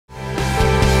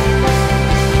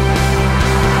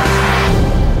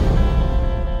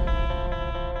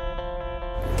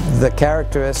The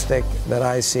characteristic that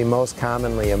I see most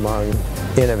commonly among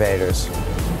innovators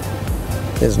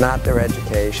is not their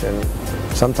education.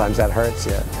 Sometimes that hurts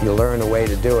you. You learn a way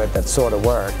to do it that sort of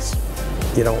works.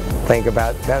 You don't think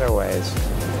about better ways.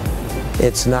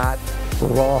 It's not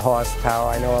raw horsepower.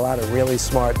 I know a lot of really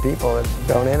smart people that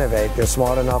don't innovate. They're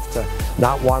smart enough to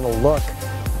not want to look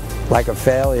like a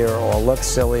failure or look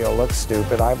silly or look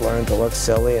stupid. I've learned to look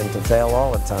silly and to fail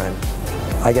all the time.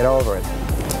 I get over it.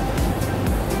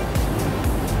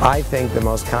 I think the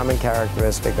most common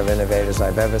characteristic of innovators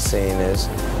I've ever seen is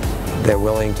they're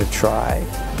willing to try,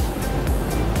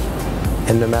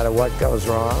 and no matter what goes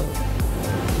wrong,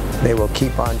 they will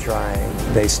keep on trying.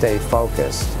 They stay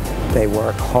focused, they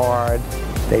work hard,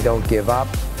 they don't give up,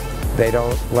 they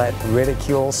don't let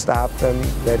ridicule stop them,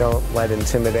 they don't let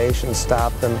intimidation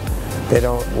stop them, they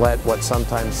don't let what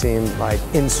sometimes seem like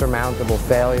insurmountable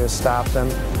failures stop them,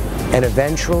 and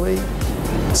eventually,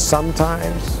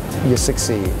 sometimes, you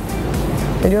succeed.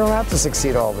 And you don't have to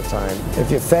succeed all the time.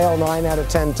 If you fail 9 out of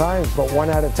 10 times, but 1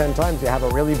 out of 10 times you have a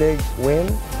really big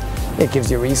win, it gives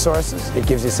you resources, it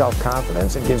gives you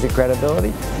self-confidence, it gives you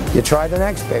credibility. You try the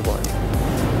next big one.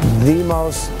 The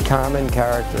most common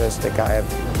characteristic I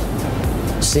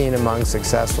have seen among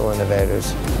successful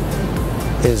innovators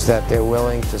is that they're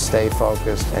willing to stay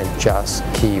focused and just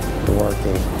keep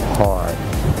working hard.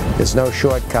 There's no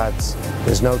shortcuts,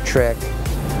 there's no trick,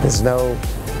 there's no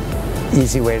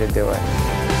easy way to do it.